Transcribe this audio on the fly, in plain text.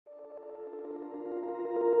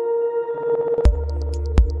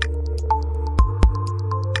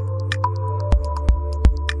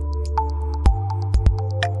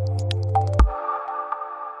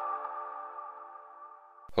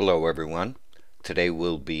everyone. Today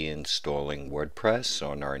we'll be installing WordPress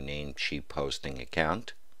on our Namecheap hosting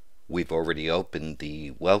account. We've already opened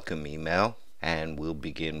the welcome email and we'll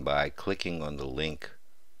begin by clicking on the link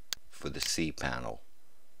for the cPanel.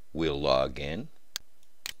 We'll log in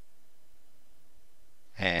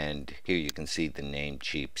and here you can see the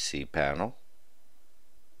Namecheap cPanel.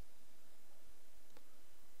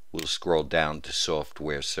 We'll scroll down to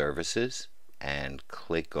Software Services and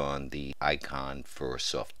click on the icon for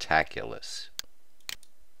Softaculous.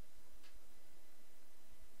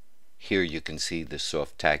 Here you can see the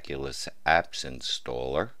Softaculous apps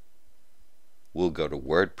installer. We'll go to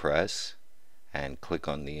WordPress and click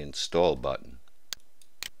on the install button.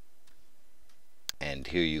 And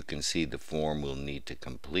here you can see the form we'll need to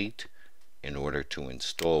complete in order to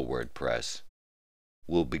install WordPress.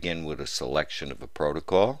 We'll begin with a selection of a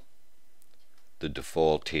protocol. The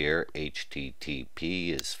default here,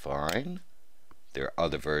 HTTP, is fine. There are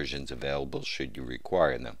other versions available should you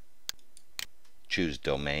require them. Choose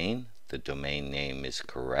domain. The domain name is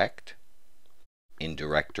correct. In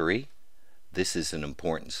directory, this is an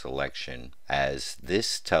important selection as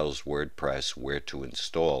this tells WordPress where to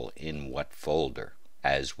install in what folder.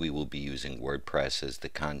 As we will be using WordPress as the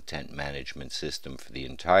content management system for the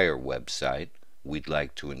entire website, we'd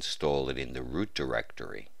like to install it in the root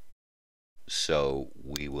directory. So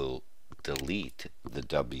we will delete the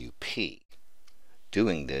WP.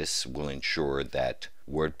 Doing this will ensure that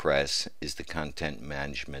WordPress is the content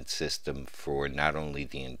management system for not only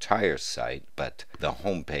the entire site but the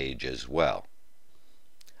home page as well.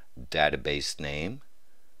 Database name,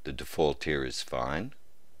 the default here is fine.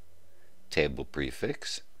 Table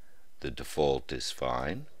prefix, the default is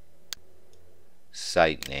fine.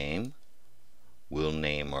 Site name, we'll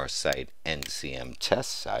name our site NCM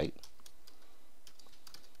Test Site.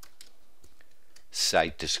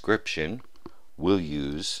 Site description, we'll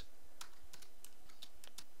use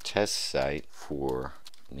test site for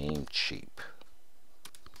Namecheap.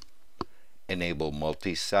 Enable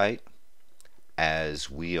multi-site,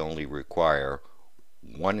 as we only require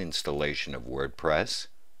one installation of WordPress,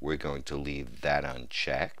 we're going to leave that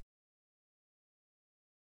unchecked.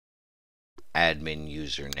 Admin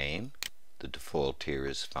username, the default here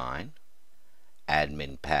is fine.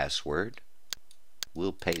 Admin password,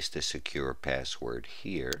 we'll paste a secure password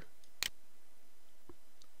here.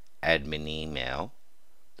 Admin email,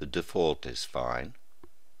 the default is fine.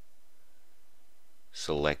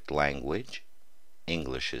 Select language,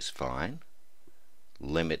 English is fine.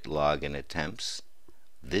 Limit login attempts.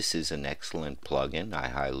 This is an excellent plugin I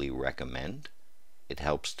highly recommend. It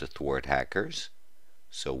helps to thwart hackers,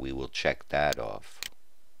 so we will check that off.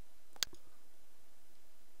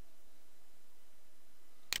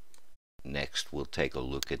 Next, we'll take a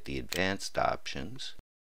look at the advanced options.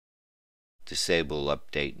 Disable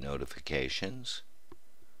update notifications.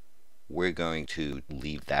 We're going to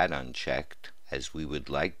leave that unchecked as we would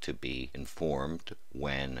like to be informed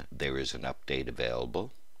when there is an update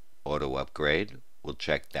available. Auto upgrade, we'll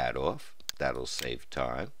check that off. That'll save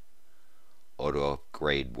time. Auto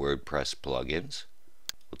upgrade WordPress plugins,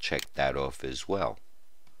 we'll check that off as well.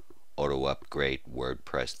 Auto upgrade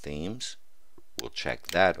WordPress themes, we'll check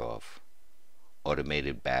that off.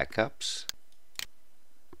 Automated backups,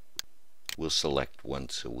 we'll select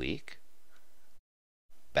once a week.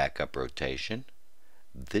 Backup rotation,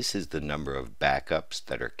 this is the number of backups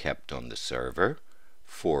that are kept on the server.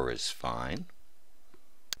 4 is fine.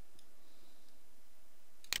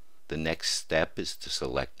 The next step is to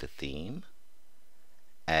select a theme.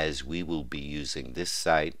 As we will be using this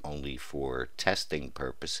site only for testing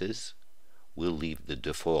purposes, we'll leave the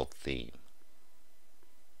default theme.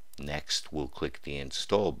 Next, we'll click the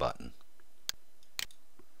Install button.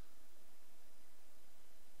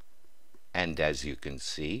 And as you can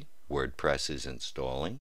see, WordPress is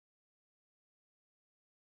installing.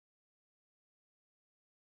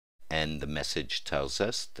 And the message tells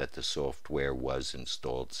us that the software was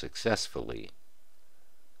installed successfully.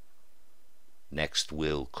 Next,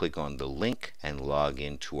 we'll click on the link and log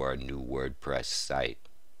into our new WordPress site.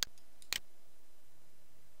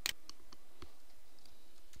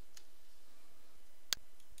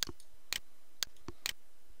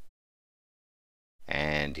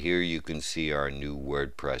 And here you can see our new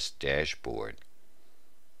WordPress dashboard.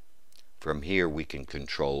 From here we can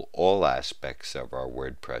control all aspects of our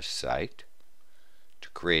WordPress site. To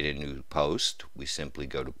create a new post, we simply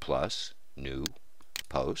go to plus, new,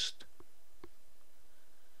 post.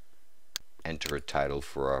 Enter a title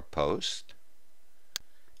for our post.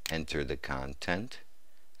 Enter the content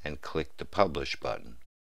and click the publish button.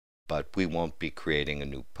 But we won't be creating a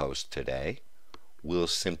new post today. We'll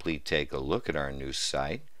simply take a look at our new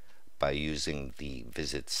site by using the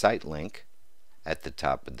Visit Site link at the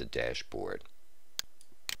top of the dashboard.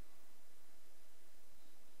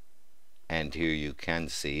 And here you can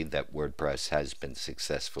see that WordPress has been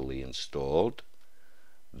successfully installed.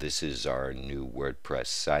 This is our new WordPress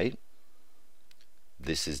site.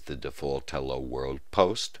 This is the default Hello World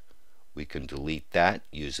post. We can delete that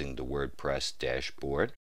using the WordPress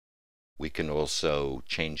dashboard. We can also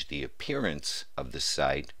change the appearance of the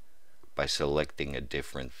site by selecting a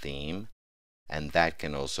different theme, and that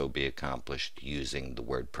can also be accomplished using the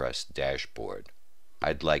WordPress dashboard.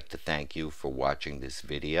 I'd like to thank you for watching this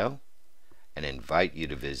video and invite you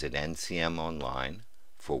to visit NCM Online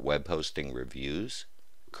for web hosting reviews,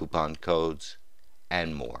 coupon codes,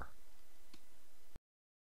 and more.